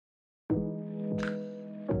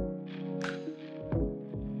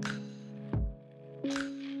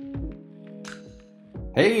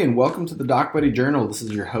Hey, and welcome to the Doc Buddy Journal. This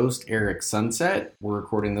is your host, Eric Sunset. We're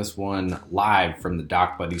recording this one live from the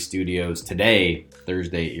Doc Buddy Studios today,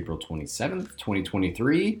 Thursday, April 27th,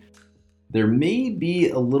 2023. There may be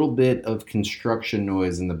a little bit of construction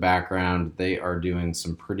noise in the background. They are doing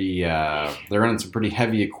some they're running some pretty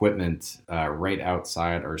heavy equipment right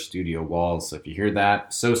outside our studio walls. So if you hear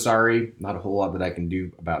that, so sorry. Not a whole lot that I can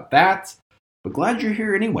do about that, but glad you're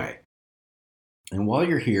here anyway. And while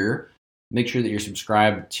you're here, make sure that you're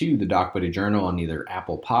subscribed to the Doc Buddy Journal on either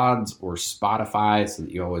Apple Pods or Spotify so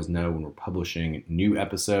that you always know when we're publishing new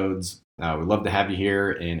episodes. We'd love to have you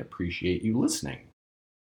here and appreciate you listening.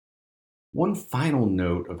 One final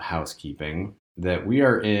note of housekeeping, that we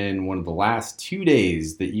are in one of the last 2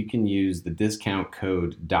 days that you can use the discount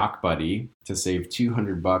code DocBuddy to save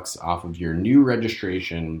 $200 off of your new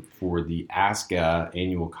registration for the ASCA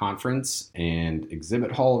annual conference and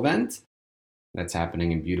exhibit hall event. That's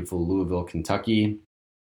happening in beautiful Louisville, Kentucky.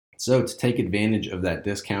 So to take advantage of that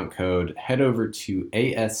discount code, head over to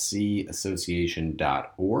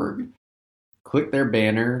ascassociation.org. Click their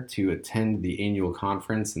banner to attend the annual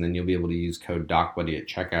conference, and then you'll be able to use code DocBuddy at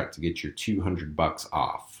checkout to get your $200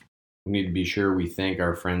 off. We need to be sure we thank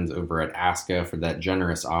our friends over at ASCA for that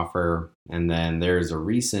generous offer. And then there's a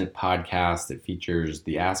recent podcast that features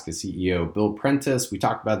the ASCA CEO, Bill Prentice. We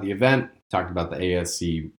talked about the event, talked about the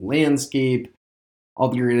ASC landscape, all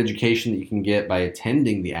the great education that you can get by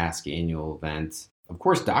attending the ASCA annual event. Of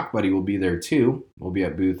course, Doc Buddy will be there too. We'll be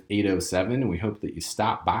at booth 807, and we hope that you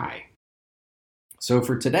stop by. So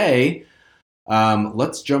for today,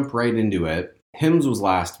 let's jump right into it. HIMSS was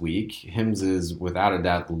last week. HIMSS is without a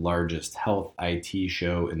doubt the largest health IT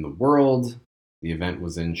show in the world. The event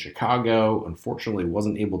was in Chicago. Unfortunately,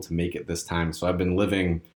 wasn't able to make it this time, so I've been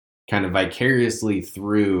living kind of vicariously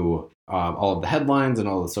through all of the headlines and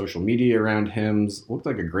all the social media around HIMSS. Looked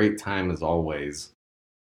like a great time as always.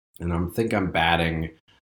 And I think I'm batting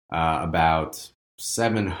about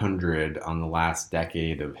 700 on the last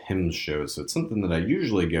decade of HIMSS shows. So it's something that I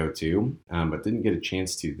usually go to, but didn't get a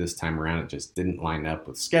chance to this time around. It just didn't line up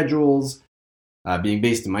with schedules. Being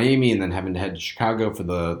based in Miami and then having to head to Chicago for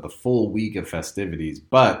the full week of festivities.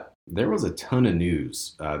 But there was a ton of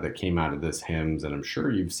news that came out of this HIMSS, and I'm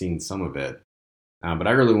sure you've seen some of it. But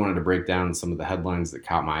I really wanted to break down some of the headlines that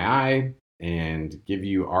caught my eye and give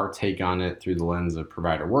you our take on it through the lens of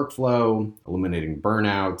provider workflow, eliminating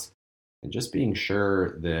burnout, and just being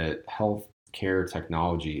sure that healthcare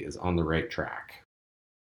technology is on the right track.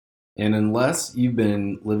 And unless you've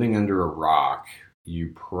been living under a rock,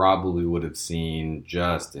 you probably would have seen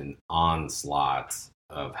just an onslaught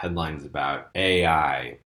of headlines about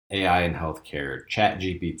AI in healthcare,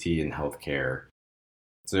 ChatGPT in healthcare.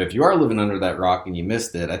 So if you are living under that rock and you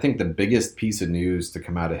missed it, I think the biggest piece of news to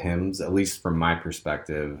come out of HIMSS, at least from my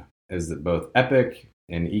perspective, is that both Epic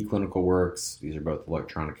and eClinicalWorks, these are both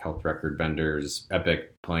electronic health record vendors,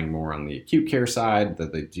 Epic playing more on the acute care side,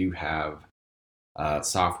 that they do have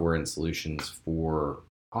software and solutions for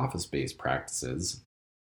office-based practices.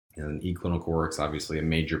 And eClinicalWorks, obviously a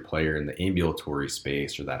major player in the ambulatory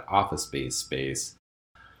space or that office-based space.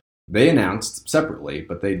 They announced separately,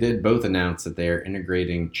 but they did both announce that they are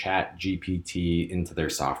integrating ChatGPT into their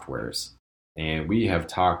softwares. And we have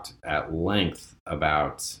talked at length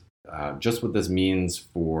about just what this means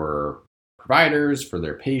for providers, for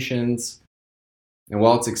their patients. And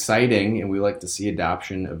while it's exciting and we like to see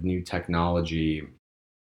adoption of new technology,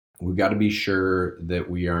 we've got to be sure that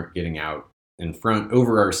we aren't getting out in front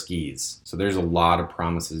over our skis. So there's a lot of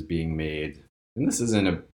promises being made. And this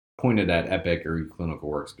isn't pointed at Epic or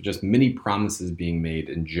eClinicalWorks, but just many promises being made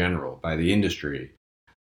in general by the industry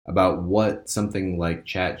about what something like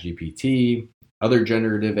ChatGPT, other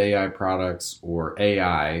generative AI products, or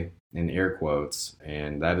AI in air quotes,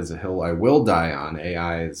 and that is a hill I will die on.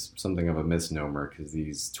 AI is something of a misnomer because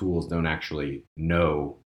these tools don't actually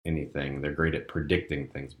know anything. They're great at predicting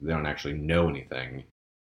things, but they don't actually know anything.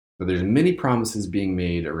 But there's many promises being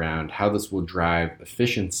made around how this will drive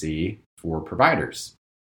efficiency for providers.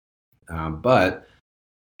 But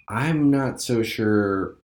I'm not so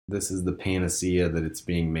sure this is the panacea that it's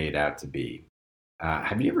being made out to be.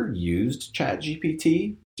 Have you ever used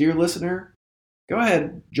ChatGPT, dear listener? Go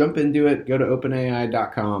ahead, jump into it, go to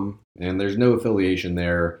openai.com, and there's no affiliation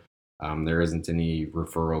there. There isn't any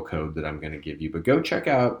referral code that I'm going to give you, but go check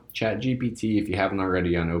out ChatGPT if you haven't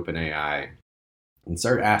already on OpenAI and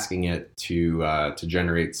start asking it to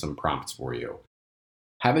generate some prompts for you.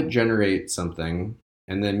 Have it generate something,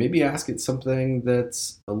 and then maybe ask it something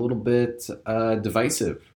that's a little bit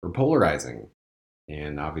divisive or polarizing.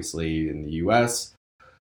 And obviously in the US,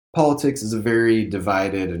 politics is a very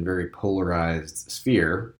divided and very polarized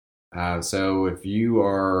sphere. So if you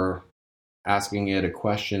are asking it a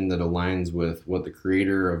question that aligns with what the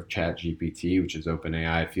creator of ChatGPT, which is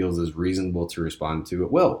OpenAI, feels is reasonable to respond to,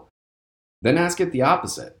 it will. Then ask it the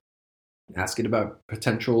opposite. Ask it about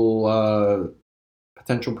potential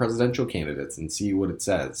presidential candidates and see what it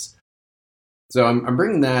says. So I'm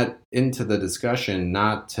bringing that into the discussion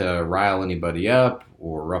not to rile anybody up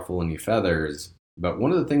or ruffle any feathers, but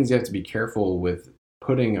one of the things you have to be careful with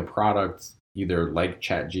putting a product either like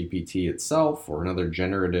ChatGPT itself or another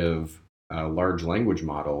generative large language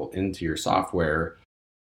model into your software,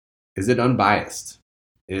 is it unbiased?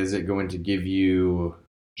 Is it going to give you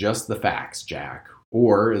just the facts, Jack?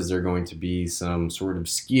 Or is there going to be some sort of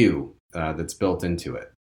skew that's built into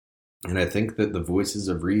it? And I think that the voices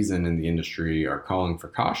of reason in the industry are calling for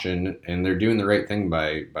caution, and they're doing the right thing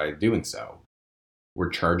by doing so. We're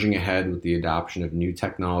charging ahead with the adoption of new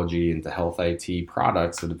technology into health IT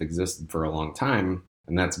products that have existed for a long time,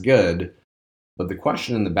 and that's good. But the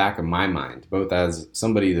question in the back of my mind, both as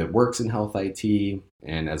somebody that works in health IT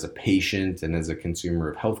and as a patient and as a consumer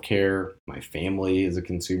of healthcare, my family is a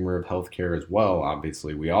consumer of healthcare as well,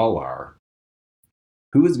 obviously we all are,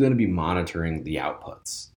 who is going to be monitoring the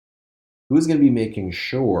outputs? Who is going to be making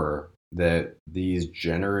sure that these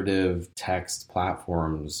generative text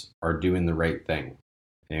platforms are doing the right thing?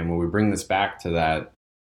 And when we bring this back to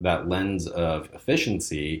that lens of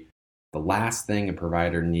efficiency, the last thing a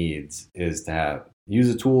provider needs is to use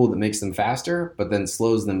a tool that makes them faster, but then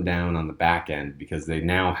slows them down on the back end because they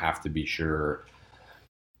now have to be sure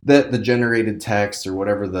that the generated text or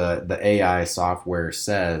whatever the AI software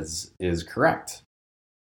says is correct.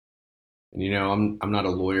 And I'm not a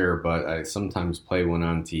lawyer, but I sometimes play one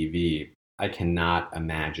on TV. I cannot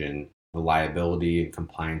imagine the liability and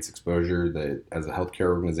compliance exposure that as a healthcare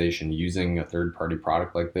organization using a third-party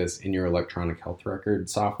product like this in your electronic health record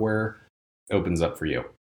software opens up for you.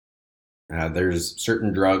 There's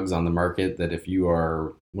certain drugs on the market that if you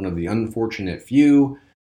are one of the unfortunate few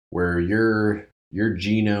where your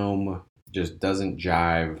genome just doesn't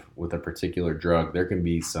jive with a particular drug, there can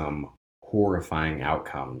be some horrifying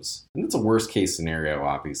outcomes. And it's a worst case scenario,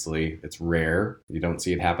 obviously. It's rare. You don't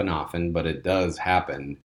see it happen often, but it does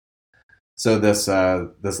happen. So this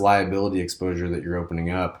liability exposure that you're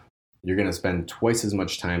opening up, you're going to spend twice as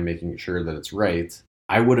much time making sure that it's right.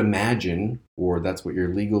 I would imagine, or that's what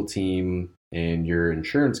your legal team and your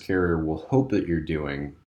insurance carrier will hope that you're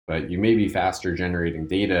doing, but you may be faster generating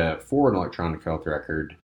data for an electronic health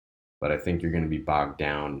record, but I think you're going to be bogged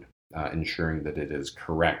down ensuring that it is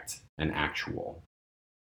correct and actual.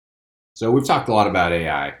 So we've talked a lot about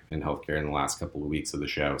AI in healthcare in the last couple of weeks of the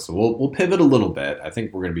show. So we'll pivot a little bit. I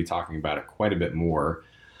think we're going to be talking about it quite a bit more,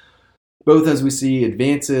 both as we see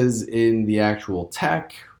advances in the actual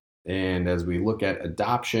tech and as we look at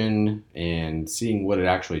adoption and seeing what it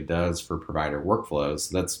actually does for provider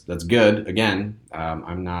workflows. That's good. Again,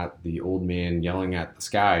 I'm not the old man yelling at the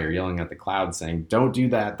sky or yelling at the cloud saying, don't do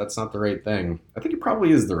that. That's not the right thing. I think it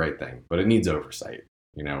probably is the right thing, but it needs oversight.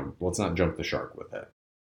 Let's not jump the shark with it.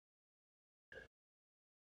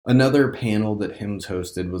 Another panel that HIMSS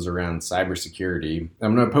hosted was around cybersecurity.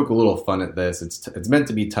 I'm going to poke a little fun at this. It's meant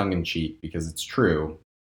to be tongue-in-cheek because it's true.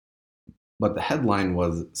 But the headline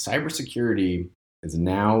was, cybersecurity is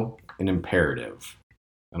now an imperative.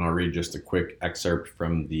 And I'll read just a quick excerpt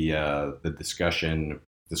from the discussion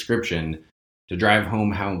description. To drive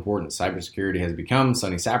home how important cybersecurity has become,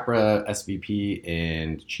 Sunny Sapra, SVP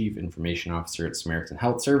and Chief Information Officer at Samaritan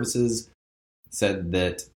Health Services, said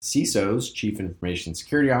that CISOs, Chief Information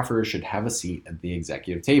Security Officers, should have a seat at the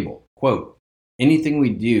executive table. Quote, anything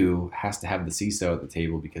we do has to have the CISO at the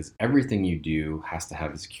table because everything you do has to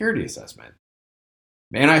have a security assessment.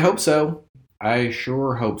 Man, I hope so. I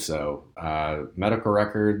sure hope so. Medical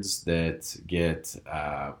records that get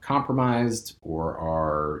compromised or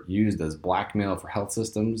are used as blackmail for health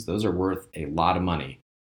systems, those are worth a lot of money.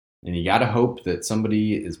 And you got to hope that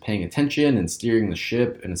somebody is paying attention and steering the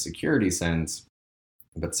ship in a security sense.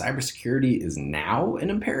 But cybersecurity is now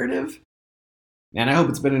an imperative. And I hope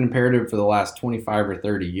it's been an imperative for the last 25 or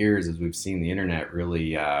 30 years as we've seen the internet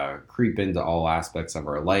really creep into all aspects of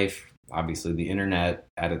our life. Obviously, the internet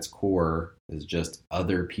at its core is just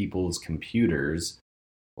other people's computers.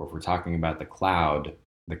 Or if we're talking about the cloud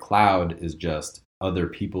is just other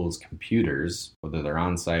people's computers, whether they're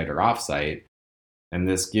on-site or off-site. And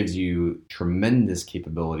this gives you tremendous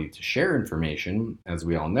capability to share information, as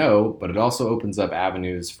we all know, but it also opens up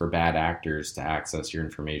avenues for bad actors to access your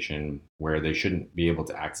information where they shouldn't be able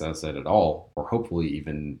to access it at all, or hopefully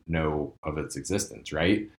even know of its existence,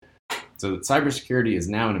 right? So that cybersecurity is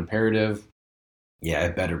now an imperative. Yeah,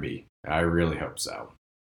 it better be. I really hope so.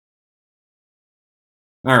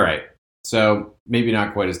 All right. So maybe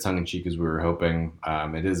not quite as tongue-in-cheek as we were hoping.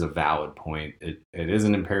 It is a valid point. It is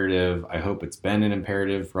an imperative. I hope it's been an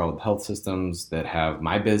imperative for all the health systems that have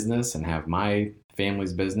my business and have my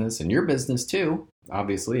family's business and your business too.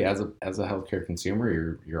 Obviously, as a healthcare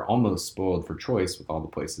consumer, you're almost spoiled for choice with all the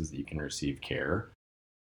places that you can receive care.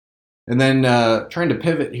 And then trying to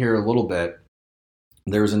pivot here a little bit,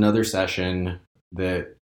 there was another session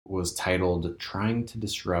that was titled "Trying to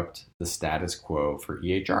Disrupt the Status Quo for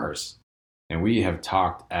EHRs." And we have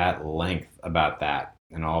talked at length about that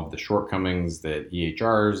and all of the shortcomings that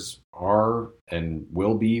EHRs are and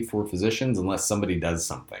will be for physicians unless somebody does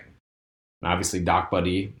something. And obviously,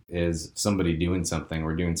 DocBuddy is somebody doing something.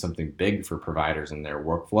 We're doing something big for providers in their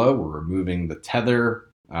workflow. We're removing the tether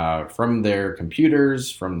from their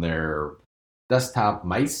computers, from their desktop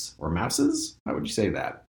mice or mouses. How would you say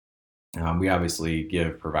that? We obviously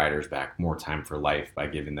give providers back more time for life by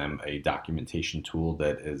giving them a documentation tool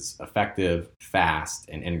that is effective, fast,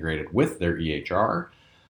 and integrated with their EHR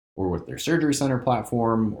or with their surgery center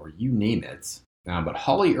platform, or you name it. But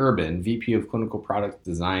Holly Urban, VP of Clinical Product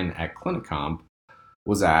Design at Clinicomp,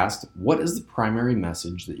 was asked, what is the primary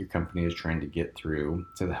message that your company is trying to get through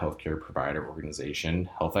to the healthcare provider organization,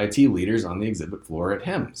 health IT leaders on the exhibit floor at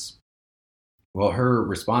HIMSS? Well, her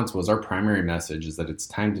response was, our primary message is that it's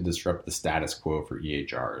time to disrupt the status quo for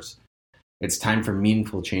EHRs. It's time for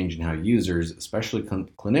meaningful change in how users, especially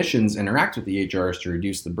clinicians, interact with EHRs to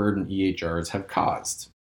reduce the burden EHRs have caused.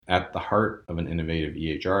 At the heart of an innovative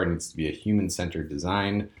EHR needs to be a human-centered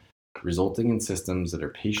design, resulting in systems that are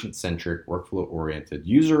patient-centric, workflow-oriented,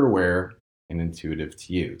 user-aware, and intuitive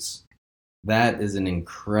to use. That is an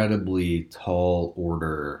incredibly tall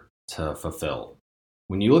order to fulfill.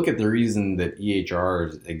 When you look at the reason that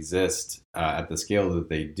EHRs exist at the scale that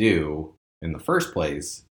they do in the first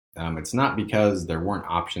place, it's not because there weren't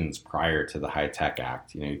options prior to the HITECH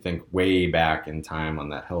Act. You think way back in time on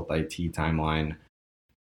that health IT timeline,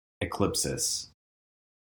 Eclipsis,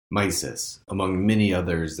 MISIS, among many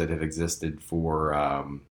others that have existed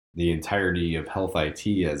for the entirety of health IT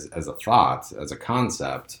as a thought, as a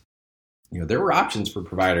concept. There were options for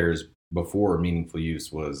providers before meaningful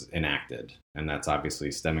use was enacted. And that's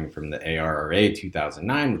obviously stemming from the ARRA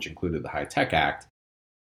 2009, which included the HITECH Act.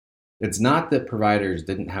 It's not that providers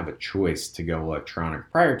didn't have a choice to go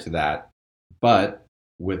electronic prior to that, but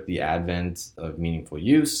with the advent of meaningful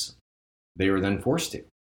use, they were then forced to.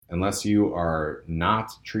 Unless you are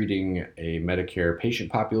not treating a Medicare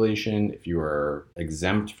patient population, if you are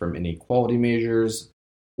exempt from any quality measures,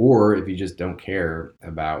 or if you just don't care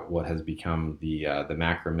about what has become the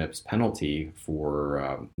macro MIPS penalty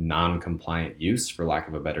for non-compliant use, for lack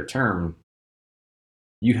of a better term,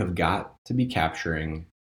 you have got to be capturing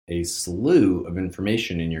a slew of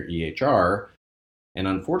information in your EHR. And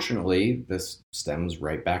unfortunately, this stems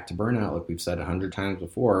right back to burnout, like we've said 100 times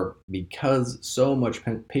before, because so much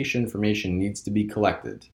patient information needs to be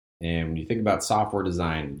collected. And when you think about software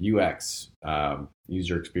design, UX,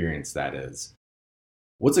 user experience, that is,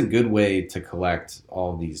 what's a good way to collect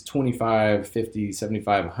all these 25, 50,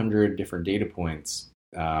 75, 100 different data points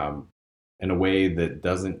in a way that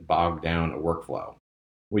doesn't bog down a workflow?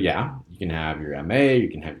 Well, yeah, you can have your MA, you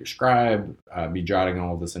can have your scribe be jotting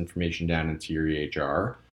all of this information down into your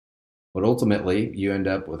EHR. But ultimately, you end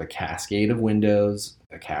up with a cascade of windows,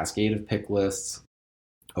 a cascade of pick lists,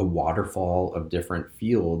 a waterfall of different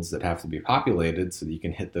fields that have to be populated so that you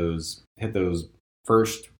can hit those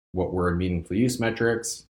first, what were meaningful use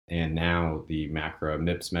metrics, and now the macro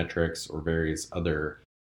MIPS metrics or various other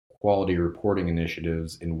quality reporting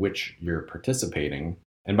initiatives in which you're participating.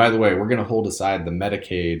 And by the way, we're going to hold aside the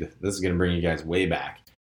Medicaid. This is going to bring you guys way back.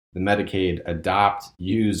 The Medicaid adopt,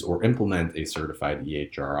 use, or implement a certified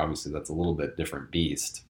EHR. Obviously, that's a little bit different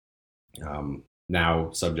beast.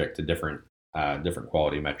 Now subject to different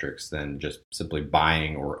quality metrics than just simply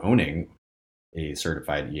buying or owning a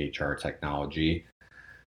certified EHR technology.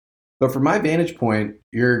 But from my vantage point,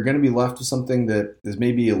 you're going to be left with something that is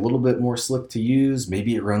maybe a little bit more slick to use.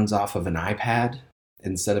 Maybe it runs off of an iPad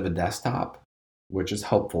instead of a desktop, which is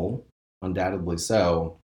helpful, undoubtedly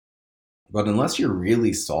so. But unless you're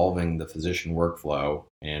really solving the physician workflow,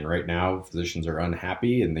 and right now physicians are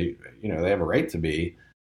unhappy and they have a right to be,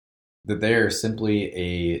 that they are simply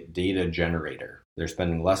a data generator. They're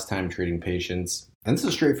spending less time treating patients. And this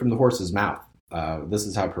is straight from the horse's mouth. This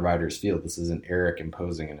is how providers feel. This isn't Eric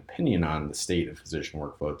imposing an opinion on the state of physician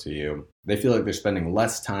workflow to you. They feel like they're spending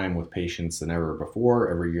less time with patients than ever before.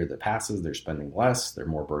 Every year that passes, they're spending less. They're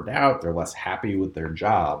more burned out. They're less happy with their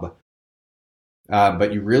job.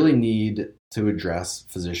 But you really need to address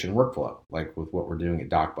physician workflow, like with what we're doing at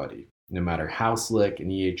DocBuddy. no matter how slick an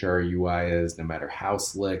EHR UI is, no matter how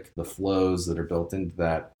slick the flows that are built into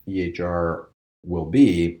that EHR will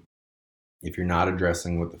be, if you're not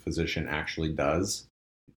addressing what the physician actually does,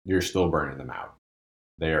 you're still burning them out.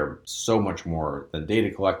 They are so much more than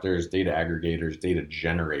data collectors, data aggregators, data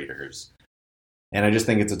generators. And I just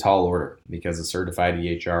think it's a tall order because a certified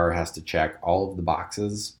EHR has to check all of the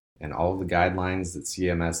boxes and all of the guidelines that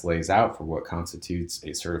CMS lays out for what constitutes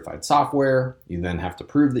a certified software. You then have to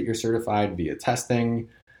prove that you're certified via testing.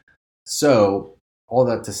 So all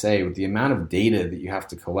that to say, with the amount of data that you have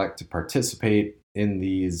to collect to participate in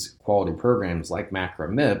these quality programs like Macro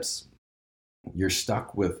MIPS, you're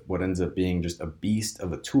stuck with what ends up being just a beast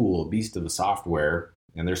of a tool, a beast of a software.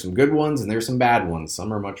 And there's some good ones and there's some bad ones.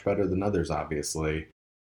 Some are much better than others, obviously.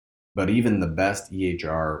 But even the best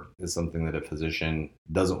EHR is something that a physician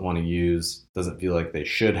doesn't want to use, doesn't feel like they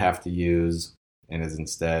should have to use, and is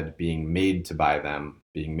instead being made to buy them,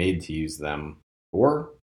 being made to use them,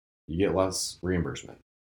 or you get less reimbursement.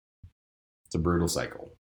 It's a brutal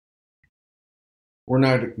cycle. We're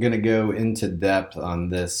not going to go into depth on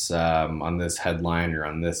this headline or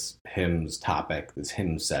on this HIMSS topic, this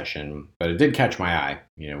HIMSS session, but it did catch my eye.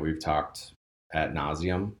 We've talked ad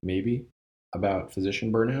nauseum maybe about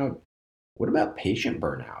physician burnout. What about patient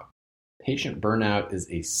burnout? Patient burnout is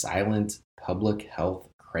a silent public health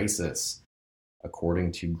crisis,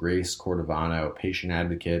 according to Grace Cordovano, patient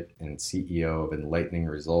advocate and CEO of Enlightening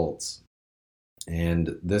Results.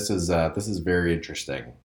 And this is very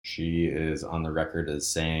interesting. She is on the record as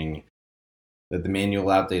saying that the manual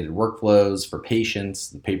outdated workflows for patients,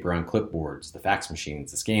 the paper on clipboards, the fax machines,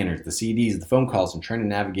 the scanners, the CDs, the phone calls, and trying to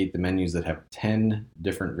navigate the menus that have 10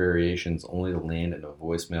 different variations only to land in a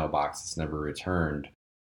voicemail box that's never returned,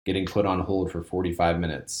 getting put on hold for 45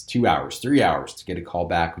 minutes, 2 hours, 3 hours to get a call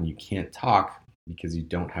back when you can't talk because you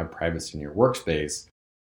don't have privacy in your workspace.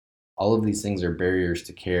 All of these things are barriers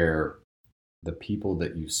to care the people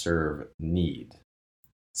that you serve need.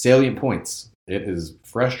 Salient points. It is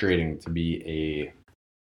frustrating to be a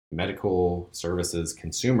medical services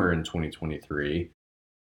consumer in 2023,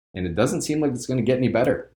 and it doesn't seem like it's going to get any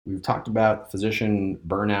better. We've talked about physician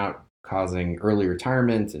burnout causing early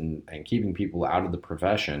retirement and keeping people out of the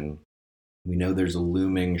profession. We know there's a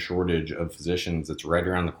looming shortage of physicians that's right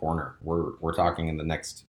around the corner. We're talking in the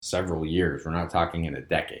next several years. We're not talking in a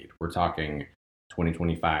decade. We're talking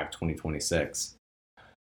 2025, 2026.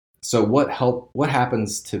 So what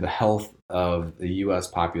happens to the health of the U.S.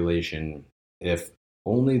 population if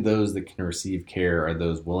only those that can receive care are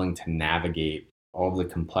those willing to navigate all of the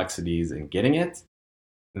complexities in getting it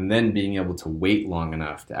and then being able to wait long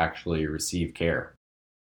enough to actually receive care?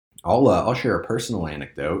 I'll share a personal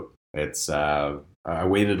anecdote. It's I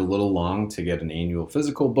waited a little long to get an annual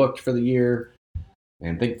physical booked for the year,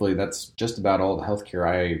 and thankfully that's just about all the healthcare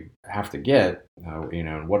I have to get.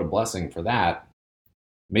 And what a blessing for that.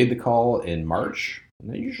 Made the call in March, and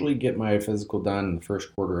I usually get my physical done in the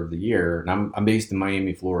first quarter of the year. And I'm based in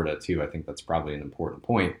Miami, Florida, too. I think that's probably an important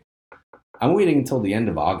point. I'm waiting until the end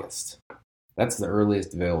of August. That's the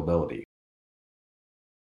earliest availability.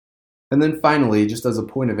 And then finally, just as a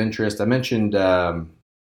point of interest, I mentioned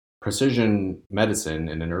precision medicine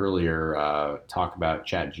in an earlier talk about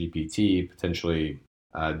ChatGPT potentially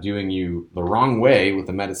doing you the wrong way with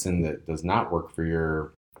a medicine that does not work for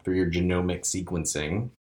your genomic sequencing.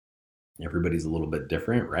 Everybody's a little bit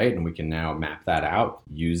different, right? And we can now map that out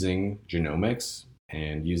using genomics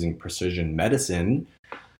and using precision medicine,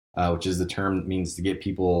 which is the term that means to get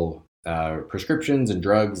people prescriptions and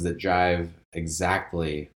drugs that jive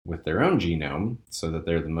exactly with their own genome so that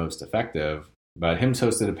they're the most effective. But HIMSS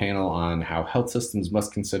hosted a panel on how health systems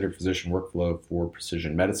must consider physician workflow for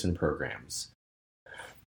precision medicine programs.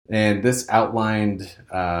 And this outlined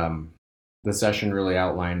the session really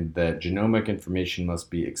outlined that genomic information must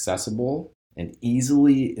be accessible and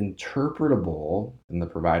easily interpretable in the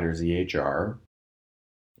provider's EHR.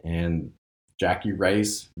 And Jackie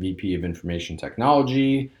Rice, VP of Information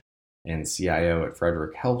Technology and CIO at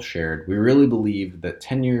Frederick Health, shared, "We really believe that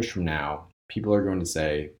 10 years from now, people are going to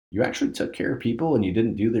say, you actually took care of people and you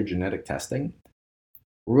didn't do their genetic testing.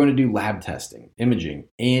 We're going to do lab testing, imaging,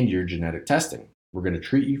 and your genetic testing. We're going to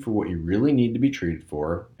treat you for what you really need to be treated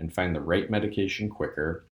for and find the right medication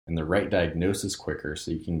quicker and the right diagnosis quicker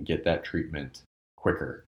so you can get that treatment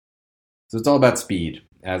quicker." So it's all about speed,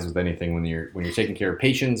 as with anything. When you're taking care of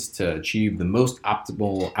patients, to achieve the most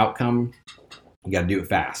optimal outcome, you got to do it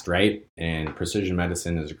fast, right? And precision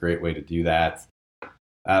medicine is a great way to do that.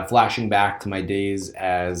 Flashing back to my days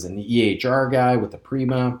as an EHR guy with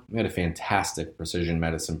Aprima, we had a fantastic precision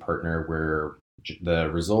medicine partner where the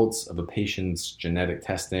results of a patient's genetic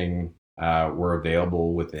testing were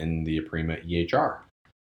available within the Aprima EHR.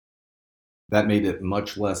 That made it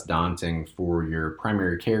much less daunting for your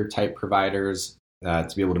primary care type providers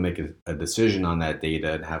to be able to make a decision on that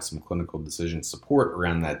data and have some clinical decision support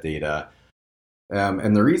around that data.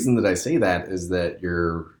 And the reason that I say that is that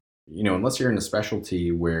unless you're in a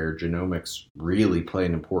specialty where genomics really play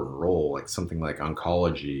an important role, like something like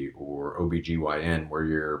oncology or OBGYN, where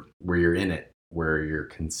you're in it, where you're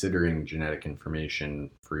considering genetic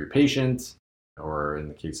information for your patient, or in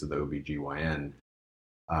the case of the OBGYN,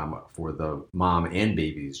 for the mom and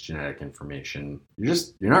baby's genetic information, you're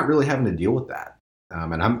not really having to deal with that.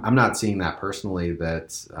 And I'm not seeing that personally,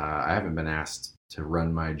 that I haven't been asked to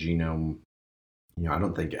run my genome, I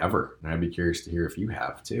don't think ever. And I'd be curious to hear if you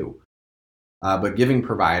have too. But giving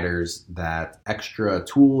providers that extra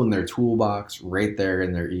tool in their toolbox right there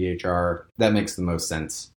in their EHR, that makes the most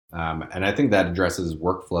sense. And I think that addresses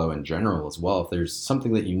workflow in general as well. If there's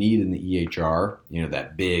something that you need in the EHR,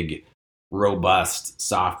 that big, robust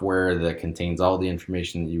software that contains all the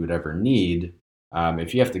information that you would ever need,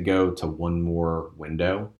 if you have to go to one more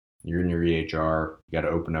window, you're in your EHR, you got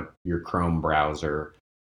to open up your Chrome browser.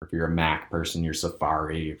 If you're a Mac person, your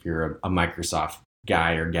Safari. If you're a Microsoft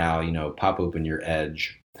guy or gal, pop open your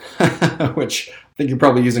Edge, which I think you're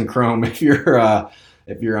probably using Chrome if you're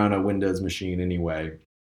on a Windows machine anyway.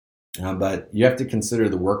 But you have to consider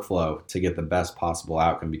the workflow to get the best possible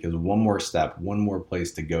outcome, because one more step, one more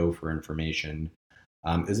place to go for information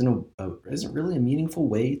isn't really a meaningful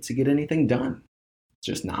way to get anything done. It's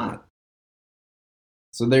just not.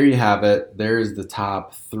 So there you have it. There's the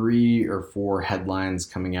top 3 or 4 headlines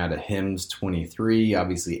coming out of HIMSS 23.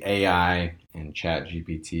 Obviously, AI and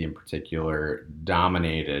ChatGPT in particular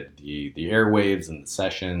dominated the airwaves and the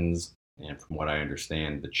sessions. And from what I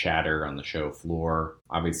understand, the chatter on the show floor.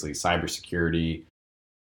 Obviously, cybersecurity,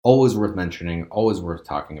 always worth mentioning, always worth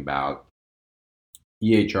talking about.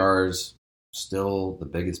 EHRs, still the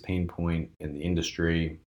biggest pain point in the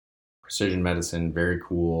industry. Precision medicine, very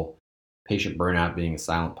cool. Patient burnout being a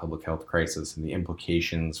silent public health crisis, and the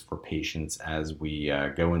implications for patients as we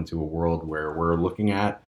go into a world where we're looking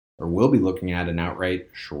at, or will be looking at, an outright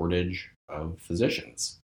shortage of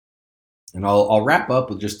physicians. And I'll wrap up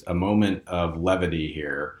with just a moment of levity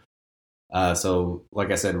here. So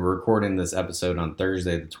like I said, we're recording this episode on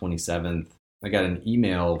Thursday, the 27th. I got an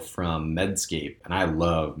email from Medscape, and I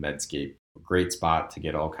love Medscape. Great spot to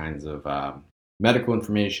get all kinds of medical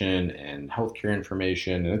information and healthcare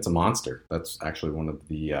information, and it's a monster. That's actually one of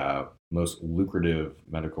the most lucrative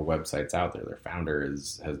medical websites out there. Their founder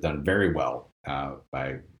has done very well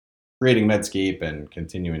by creating Medscape and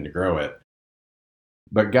continuing to grow it.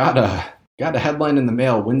 But got a headline in the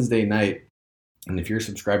mail Wednesday night, and if you're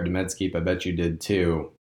subscribed to Medscape, I bet you did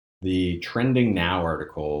too. The Trending Now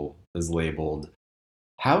article is labeled,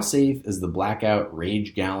 "How Safe is the Blackout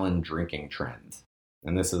Rage Gallon Drinking Trend?"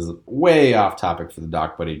 And this is way off topic for the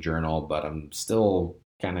Doc Buddy Journal, but I'm still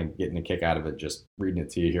kind of getting a kick out of it just reading it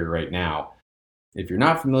to you here right now. If you're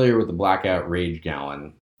not familiar with the Blackout Rage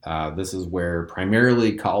Gallon, this is where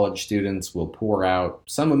primarily college students will pour out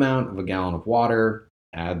some amount of a gallon of water,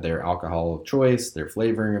 add their alcohol of choice, their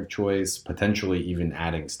flavoring of choice, potentially even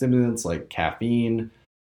adding stimulants like caffeine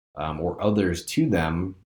or others to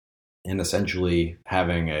them, and essentially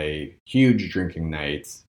having a huge drinking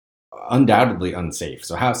night, undoubtedly unsafe.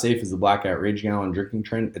 So how safe is the Blackout Rage Gallon drinking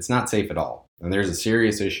trend? It's not safe at all. And there's a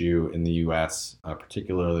serious issue in the U.S.,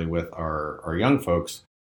 particularly with our young folks,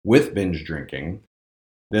 with binge drinking.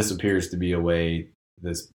 This appears to be a way,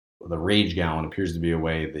 the Rage Gallon appears to be a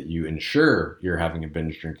way that you ensure you're having a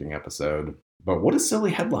binge drinking episode. But what a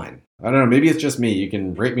silly headline. I don't know, maybe it's just me. You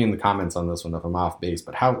can rate me in the comments on this one if I'm off base.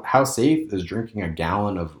 But how safe is drinking a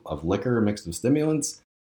gallon of liquor mixed with stimulants?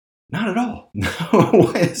 Not at all.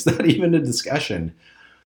 Why is that even a discussion?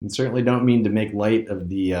 And certainly don't mean to make light of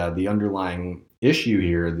the underlying issue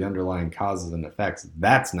here, the underlying causes and effects.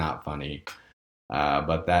 That's not funny.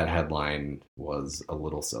 But that headline was a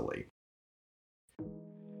little silly.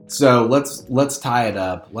 So let's tie it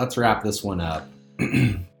up. Let's wrap this one up.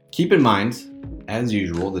 Keep in mind, as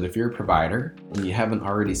usual, that if you're a provider and you haven't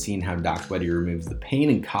already seen how DocBuddy removes the pain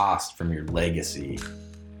and cost from your legacy,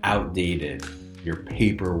 outdated, your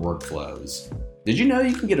paper workflows. Did you know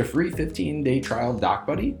you can get a free 15-day trial of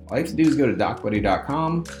DocBuddy? All you have to do is go to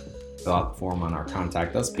docbuddy.com, fill out the form on our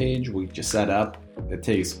Contact Us page. We'll get you set up. It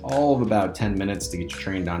takes all of about 10 minutes to get you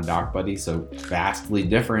trained on DocBuddy, so vastly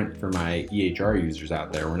different for my EHR users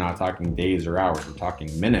out there. We're not talking days or hours, we're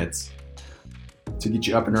talking minutes to get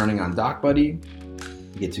you up and running on DocBuddy.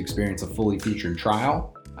 You get to experience a fully featured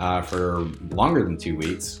trial for longer than 2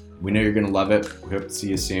 weeks. We know you're going to love it. We hope to see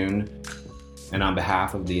you soon. And on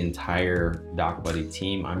behalf of the entire DocBuddy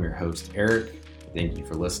team, I'm your host, Eric. Thank you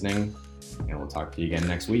for listening, and we'll talk to you again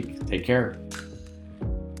next week. Take care.